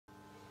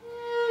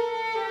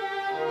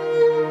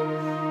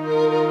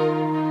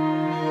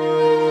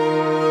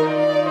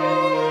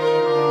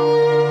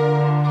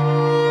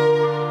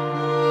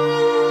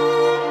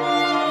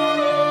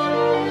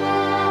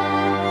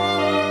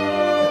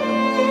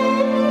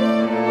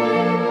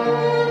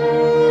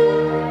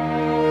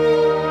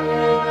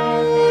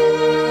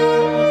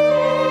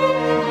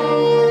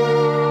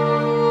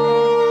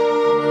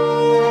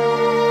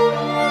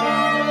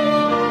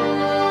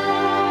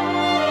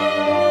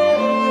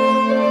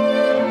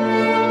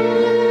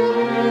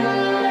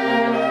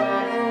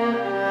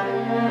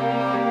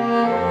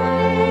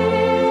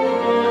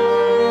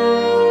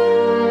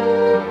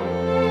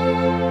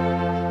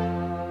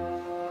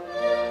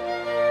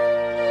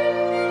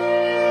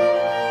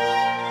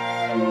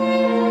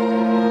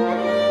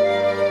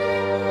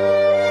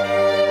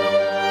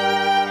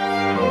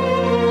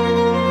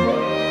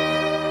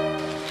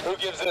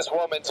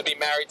Kaitlyn to be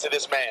married to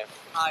this man?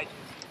 I do.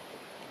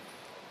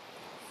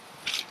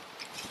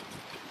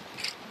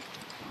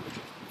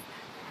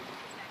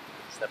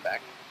 Step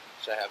back.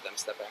 Should I have them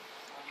step back?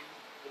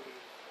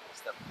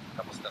 Step, a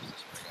couple steps this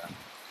way, yeah.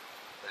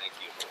 Thank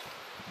you.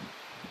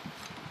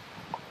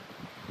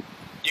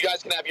 You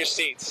guys can have your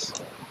seats.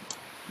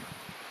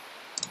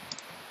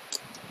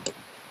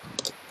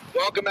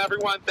 Welcome,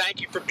 everyone.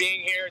 Thank you for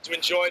being here to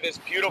enjoy this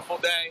beautiful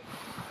day.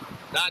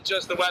 Not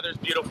just the weather's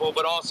beautiful,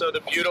 but also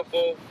the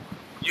beautiful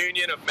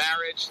union of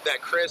marriage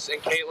that Chris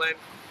and Kaitlyn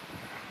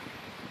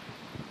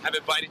have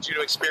invited you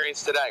to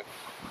experience today.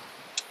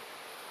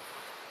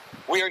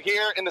 We are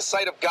here in the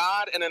sight of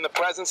God and in the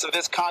presence of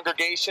this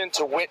congregation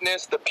to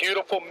witness the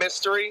beautiful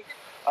mystery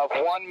of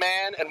one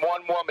man and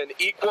one woman,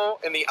 equal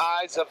in the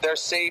eyes of their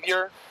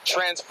Savior,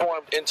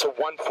 transformed into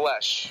one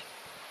flesh.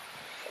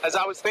 As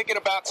I was thinking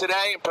about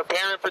today and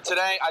preparing for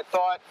today, I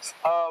thought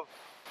of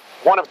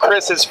one of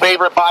Chris's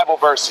favorite Bible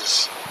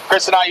verses.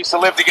 Chris and I used to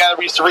live together.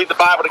 We used to read the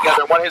Bible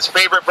together. One of his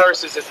favorite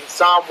verses is in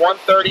Psalm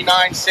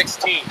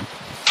 139:16.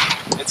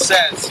 It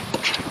says,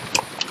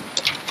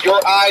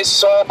 "Your eyes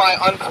saw my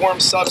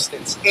unformed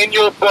substance. In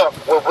your book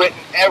were written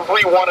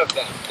every one of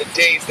them, the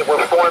days that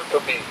were formed for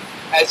me.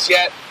 As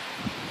yet,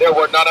 there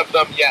were none of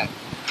them yet."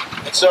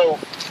 And so,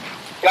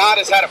 God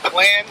has had a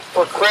plan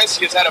for Chris.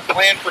 He has had a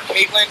plan for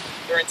Kaitlyn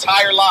their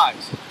entire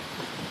lives.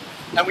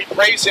 And we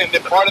praise him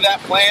that part of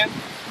that plan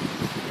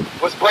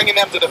was bringing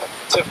them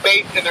to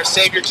faith in their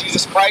Savior,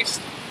 Jesus Christ,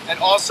 and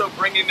also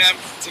bringing them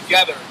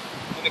together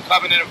in the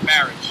covenant of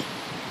marriage.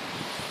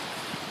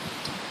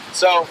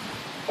 So,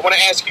 I want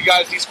to ask you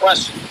guys these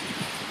questions.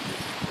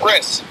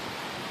 Chris,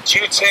 do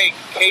you take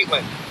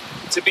Kaitlyn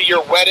to be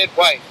your wedded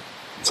wife,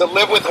 to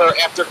live with her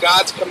after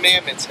God's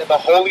commandments in the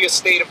holy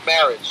estate of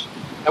marriage?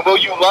 And will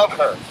you love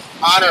her,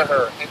 honor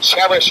her, and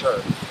cherish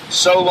her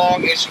so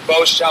long as you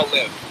both shall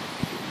live?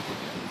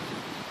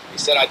 He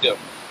said, I do.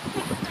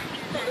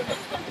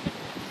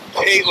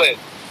 Kaitlyn,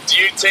 do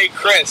you take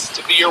Chris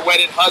to be your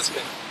wedded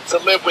husband, to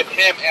live with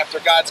him after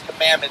God's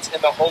commandments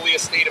in the holy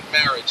estate of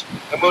marriage?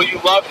 And will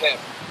you love him,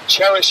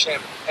 cherish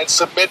him, and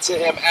submit to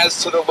him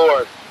as to the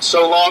Lord,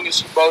 so long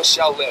as you both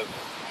shall live?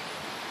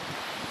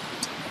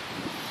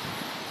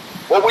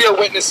 What we are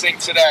witnessing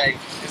today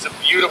is a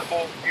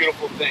beautiful,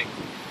 beautiful thing.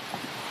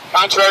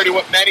 Contrary to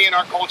what many in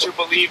our culture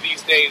believe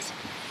these days,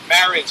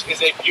 marriage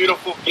is a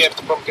beautiful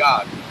gift from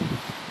God.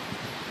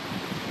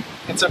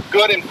 It's a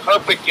good and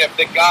perfect gift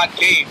that God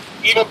gave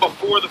even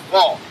before the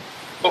fall.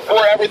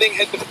 Before everything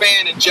hit the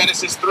fan in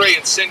Genesis 3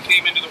 and sin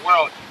came into the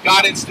world,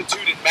 God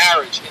instituted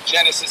marriage in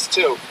Genesis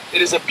 2.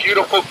 It is a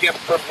beautiful gift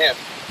from him,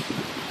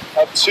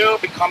 of two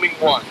becoming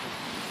one.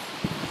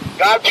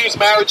 God views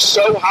marriage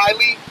so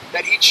highly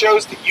that he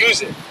chose to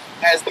use it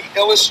as the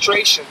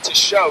illustration to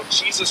show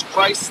Jesus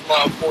Christ's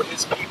love for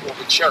his people,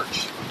 the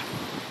church.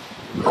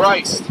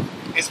 Christ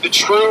is the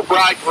true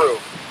bridegroom,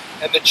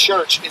 and the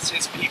church is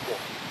his people.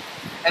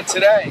 And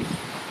today,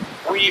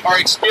 we are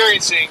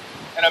experiencing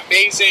an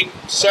amazing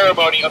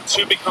ceremony of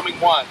two becoming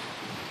one.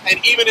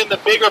 And even in the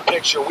bigger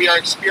picture, we are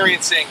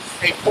experiencing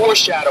a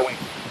foreshadowing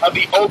of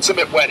the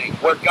ultimate wedding,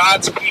 where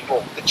God's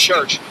people, the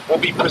church, will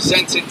be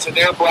presented to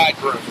their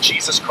bridegroom,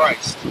 Jesus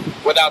Christ,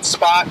 without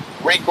spot,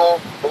 wrinkle,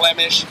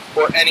 blemish,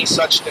 or any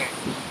such thing.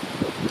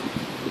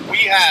 We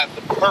have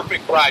the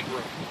perfect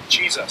bridegroom,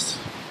 Jesus.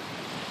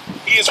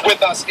 He is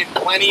with us in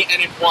plenty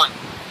and in want,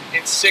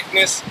 in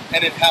sickness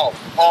and in health,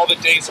 all the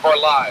days of our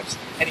lives,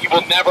 and he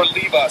will never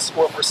leave us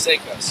or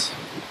forsake us.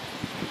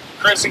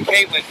 Chris and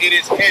Kaitlyn, it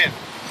is him,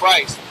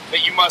 Christ,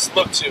 that you must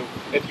look to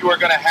if you are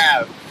going to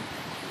have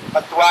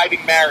a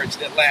thriving marriage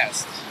that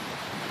lasts.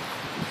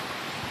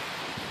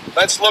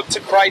 Let's look to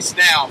Christ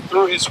now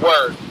through his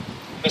word.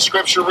 The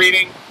scripture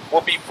reading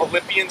will be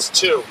Philippians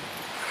 2,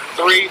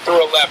 3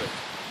 through 11.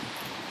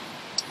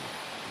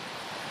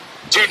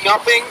 Do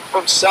nothing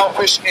from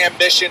selfish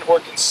ambition or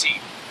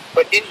conceit,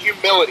 but in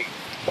humility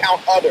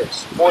count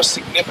others more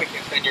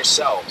significant than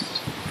yourselves.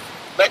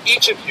 Let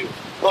each of you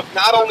look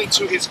not only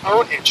to his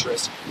own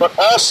interests, but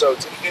also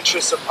to the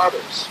interests of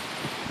others.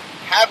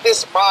 Have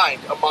this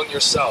mind among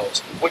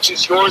yourselves, which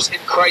is yours in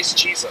Christ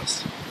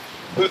Jesus,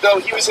 who though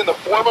he was in the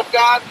form of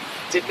God,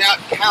 did not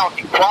count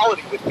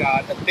equality with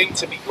God a thing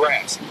to be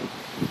grasped,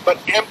 but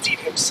emptied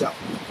himself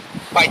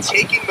by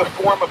taking the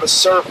form of a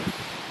servant,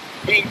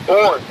 being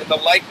born in the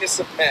likeness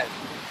of men,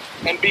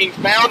 and being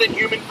found in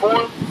human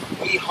form,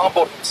 he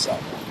humbled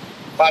himself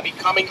by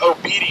becoming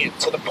obedient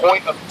to the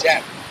point of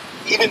death,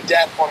 even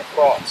death on a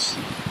cross.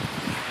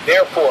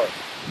 Therefore,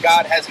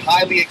 God has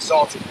highly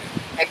exalted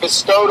him and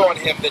bestowed on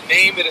him the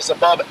name that is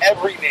above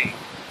every name,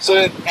 so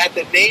that at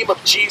the name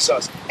of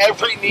Jesus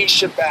every knee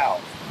should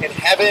bow, in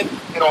heaven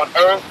and on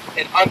earth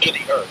and under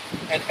the earth,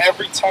 and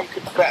every tongue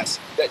confess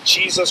that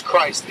Jesus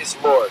Christ is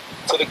Lord,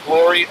 to the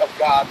glory of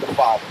God the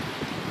Father.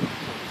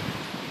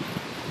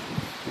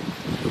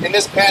 In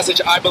this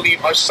passage, I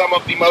believe, are some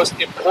of the most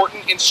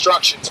important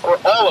instructions for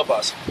all of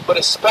us, but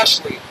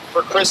especially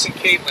for Chris and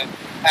Kaitlyn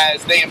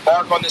as they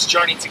embark on this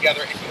journey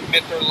together and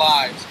commit their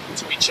lives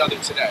to each other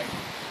today.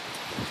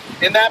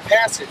 In that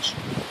passage,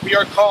 We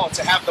are called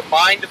to have the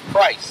mind of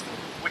Christ,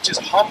 which is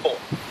humble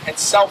and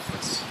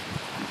selfless.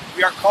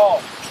 We are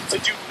called to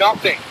do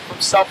nothing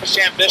from selfish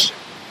ambition,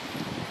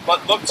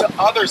 but look to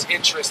others'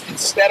 interests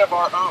instead of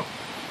our own.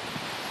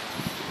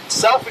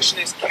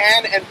 Selfishness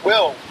can and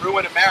will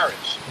ruin a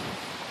marriage.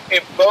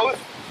 If both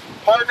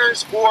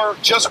partners or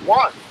just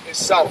one is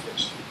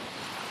selfish,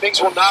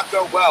 things will not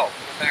go well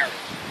in a marriage.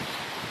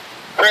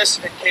 Chris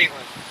and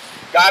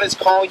Kaitlyn, God is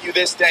calling you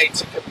this day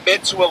to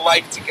commit to a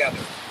life together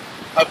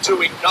of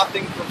doing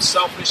nothing from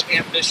selfish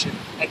ambition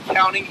and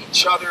counting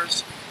each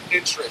other's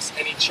interests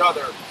and each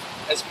other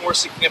as more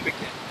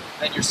significant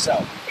than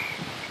yourself.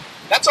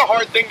 That's a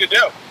hard thing to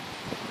do.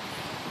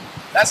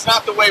 That's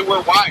not the way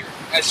we're wired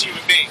as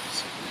human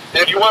beings.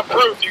 And if you want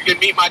proof, you can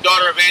meet my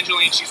daughter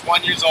Evangeline. She's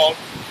 1 year old.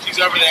 She's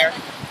over there.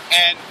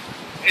 And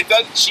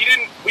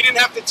we didn't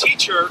have to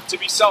teach her to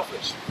be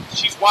selfish.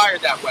 She's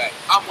wired that way.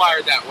 I'm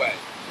wired that way.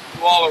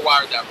 You all are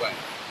wired that way.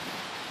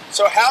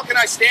 So how can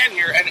I stand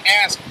here and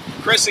ask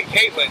Chris and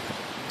Kaitlyn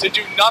to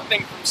do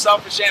nothing from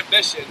selfish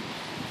ambition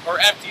or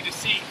empty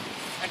deceit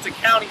and to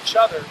count each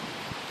other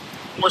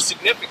more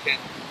significant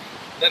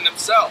than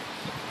themselves?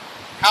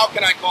 How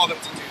can I call them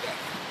to do that?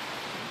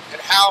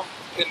 And how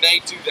can they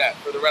do that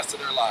for the rest of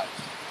their lives?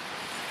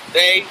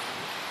 They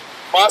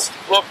must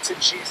look to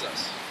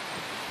Jesus,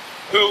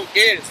 who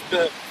is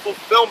the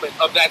fulfillment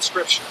of that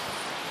scripture.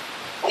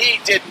 He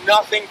did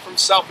nothing from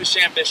selfish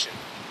ambition,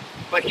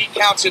 but he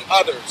counted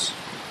others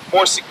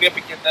more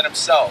significant than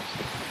himself.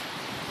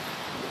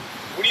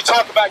 When you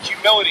talk about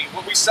humility,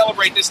 what we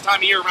celebrate this time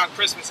of year around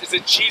Christmas is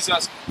that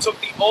Jesus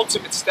took the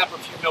ultimate step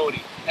of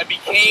humility and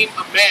became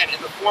a man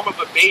in the form of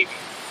a baby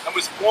and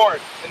was born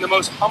in the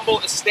most humble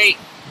estate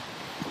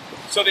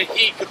so that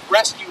he could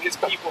rescue his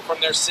people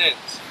from their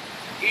sins.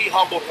 He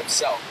humbled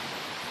himself.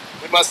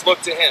 We must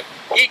look to him.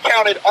 He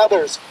counted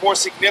others more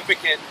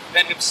significant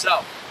than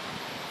himself.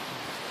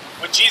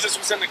 When Jesus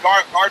was in the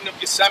Garden of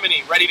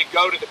Gethsemane, ready to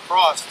go to the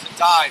cross to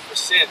die for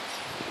sins,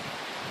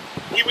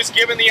 he was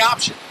given the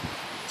option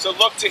to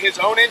look to his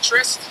own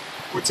interest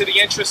or to the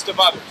interest of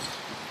others.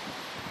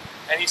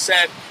 And he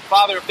said,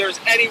 Father, if there is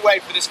any way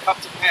for this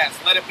cup to pass,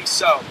 let it be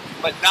so.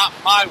 But not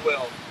my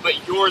will,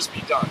 but yours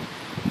be done.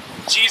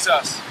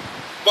 Jesus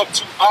looked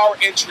to our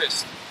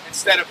interest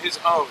instead of his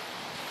own.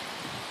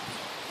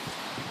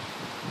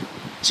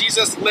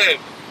 Jesus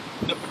lived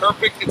the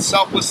perfect and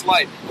selfless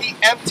life. He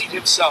emptied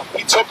himself.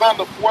 He took on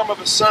the form of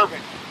a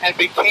servant and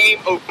became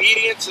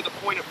obedient to the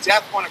point of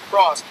death on a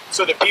cross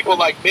so that people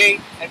like me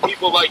and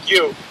people like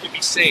you can be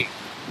saved.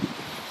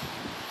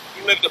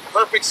 He lived a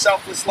perfect,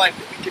 selfless life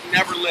that we could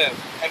never live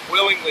and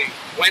willingly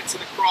went to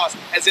the cross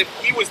as if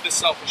he was the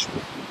selfish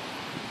one.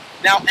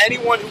 Now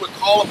anyone who would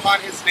call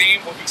upon his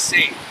name will be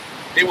saved.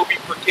 They will be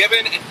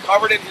forgiven and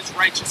covered in his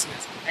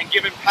righteousness and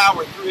given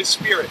power through his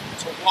Spirit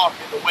to walk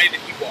in the way that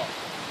he walked.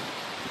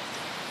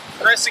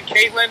 Chris and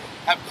Kaitlyn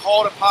have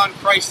called upon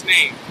Christ's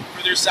name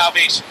for their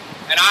salvation.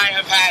 And I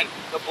have had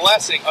the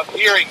blessing of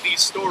hearing these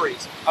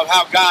stories of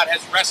how God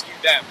has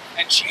rescued them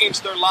and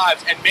changed their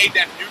lives and made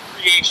them new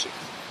creations.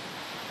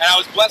 And I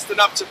was blessed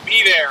enough to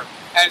be there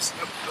as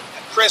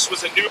Chris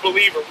was a new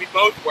believer. We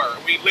both were.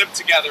 We lived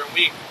together and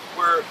we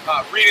were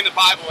reading the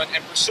Bible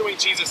and pursuing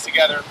Jesus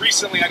together.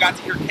 Recently, I got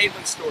to hear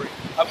Kaitlyn's story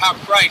of how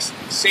Christ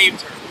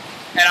saved her.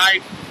 And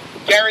I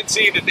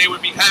guarantee that they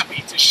would be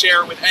happy to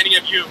share with any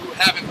of you who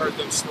haven't heard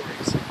those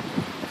stories.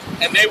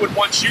 And they would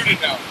want you to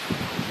know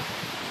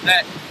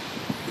that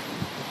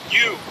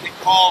you can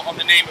call on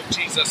the name of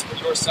Jesus for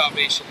your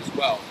salvation as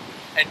well.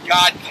 And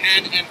God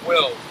can and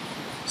will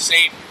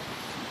save you.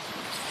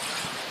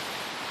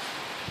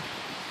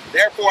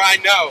 Therefore, I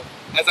know,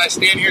 as I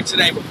stand here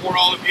today before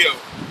all of you,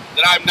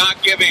 that I'm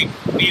not giving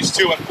these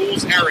two a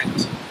fool's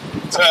errand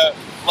to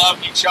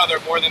love each other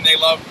more than they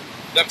love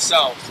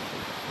themselves.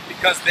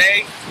 Because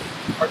they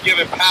are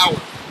given power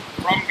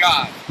from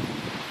God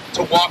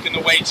to walk in the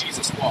way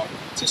Jesus walked,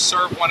 to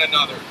serve one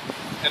another,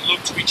 and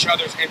look to each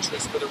other's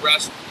interests for the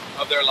rest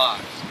of their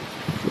lives.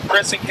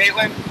 Chris and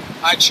Kaitlyn,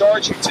 I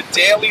charge you to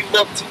daily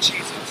look to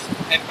Jesus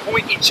and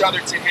point each other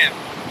to him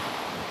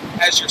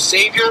as your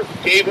Savior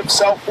who gave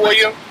himself for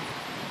you,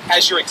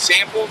 as your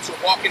example to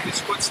walk in his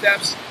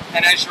footsteps,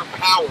 and as your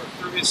power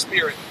through his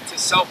Spirit to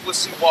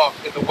selflessly walk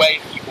in the way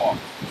he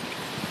walked.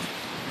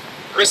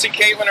 Chris and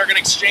Kaitlyn are going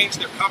to exchange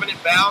their covenant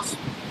vows.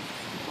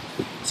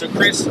 So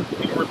Chris, you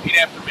can repeat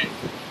after me.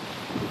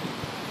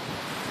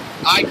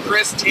 I,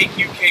 Chris, take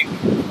you,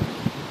 Kaitlyn,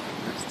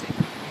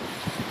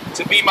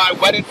 to be my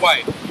wedded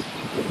wife.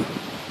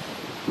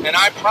 And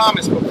I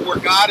promise before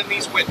God and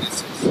these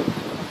witnesses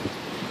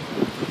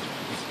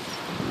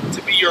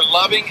to be your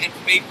loving and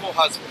faithful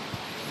husband,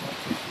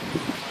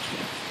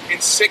 in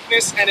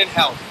sickness and in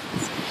health,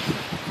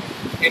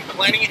 in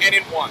plenty and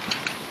in want,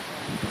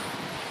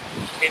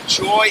 in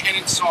joy and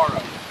in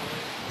sorrow,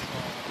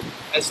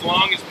 as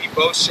long as we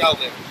both shall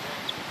live.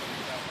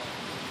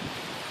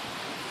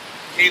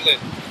 Kaitlyn,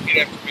 repeat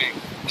after me.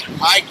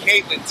 I,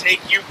 Kaitlyn,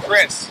 take you,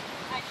 Chris,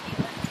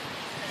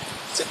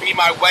 to be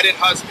my wedded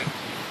husband.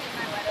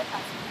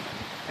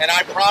 And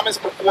I promise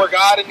before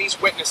God and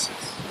these witnesses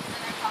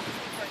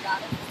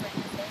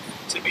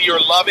to be your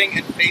loving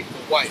and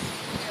faithful wife,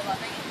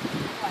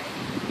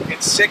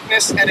 in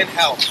sickness and in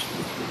health,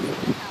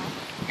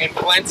 in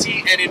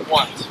plenty and in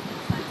want,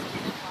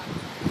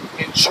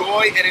 in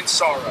joy and in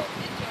sorrow,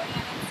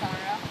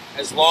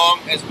 as long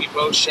as we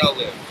both shall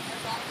live.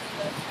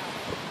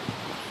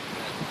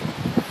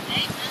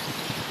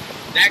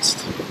 Next,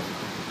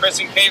 Chris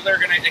and Kaitlyn are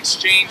going to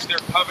exchange their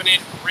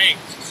covenant rings.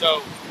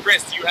 So,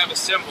 Chris, do you have a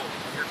symbol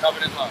of your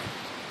covenant love?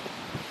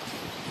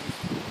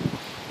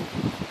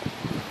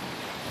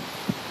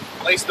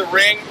 Place the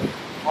ring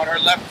on her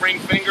left ring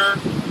finger.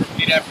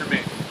 Repeat after me.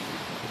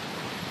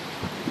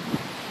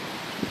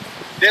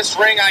 This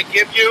ring I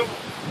give you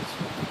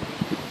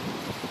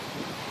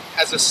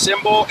as a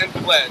symbol and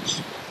pledge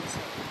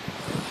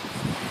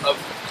of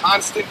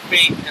constant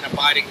faith and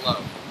abiding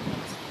love.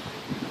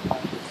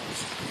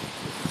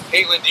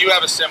 Kaitlyn, do you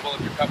have a symbol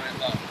of your covenant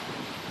love?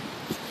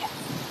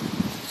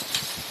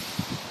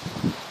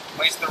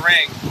 Place the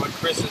ring on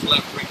Chris's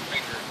left ring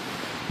finger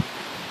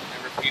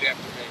and repeat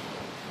after me.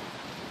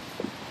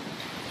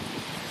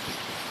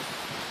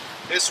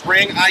 This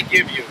ring I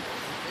give you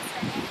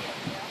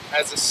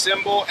as a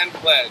symbol and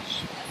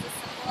pledge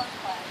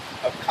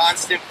of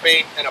constant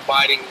faith and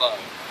abiding love.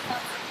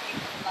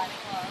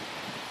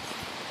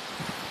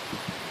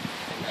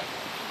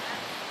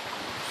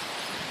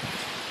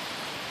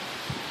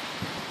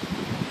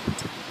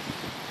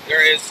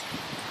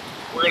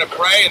 We're going to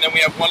pray, and then we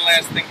have one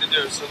last thing to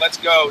do. So let's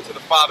go to the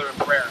Father in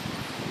prayer.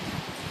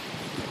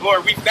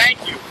 Lord, we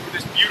thank you for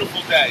this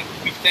beautiful day.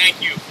 We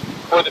thank you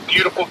for the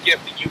beautiful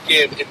gift that you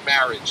give in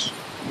marriage.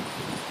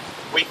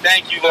 We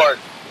thank you, Lord,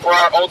 for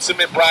our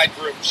ultimate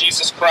bridegroom,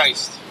 Jesus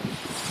Christ,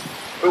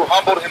 who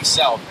humbled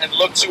himself and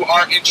looked to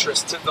our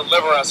interest to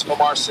deliver us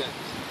from our sins.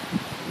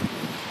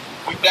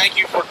 We thank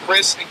you for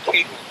Chris and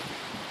Kaitlyn,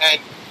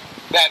 and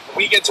that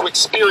we get to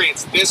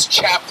experience this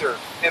chapter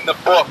in the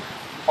book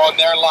on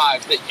their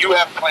lives that you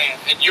have planned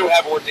and you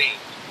have ordained.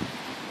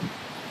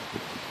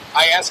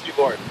 I ask you,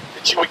 Lord,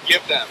 that you would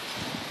give them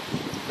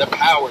the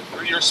power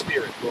through your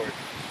Spirit, Lord,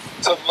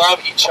 to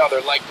love each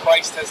other like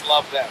Christ has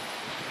loved them,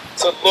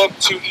 to look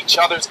to each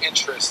other's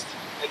interest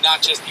and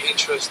not just the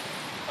interest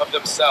of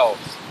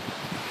themselves.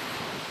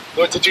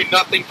 Lord, to do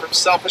nothing from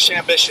selfish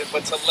ambition,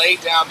 but to lay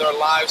down their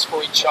lives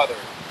for each other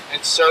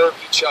and serve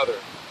each other.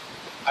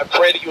 I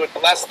pray that you would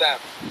bless them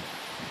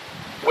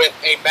with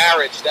a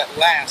marriage that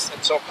lasts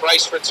until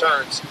Christ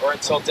returns or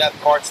until death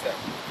parts them.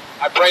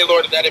 I pray,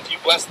 Lord, that if you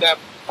bless them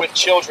with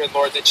children,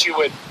 Lord, that you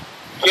would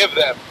give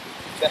them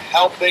the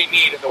help they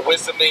need and the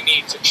wisdom they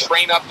need to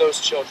train up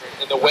those children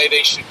in the way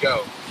they should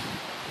go,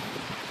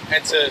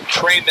 and to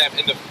train them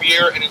in the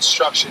fear and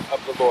instruction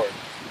of the Lord.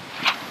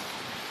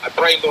 I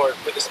pray, Lord,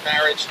 for this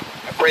marriage.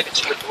 I pray that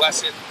you would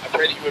bless it. I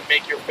pray that you would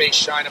make your face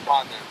shine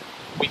upon them.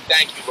 We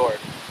thank you, Lord,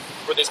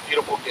 for this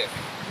beautiful gift.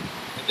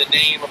 In the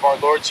name of our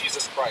Lord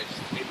Jesus Christ,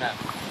 amen.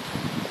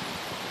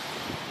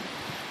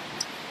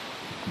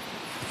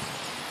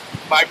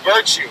 By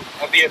virtue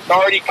of the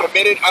authority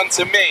committed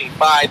unto me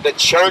by the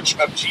Church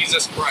of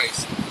Jesus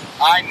Christ,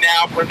 I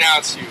now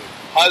pronounce you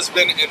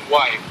husband and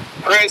wife.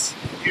 Chris,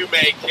 you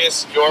may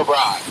kiss your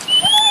bride.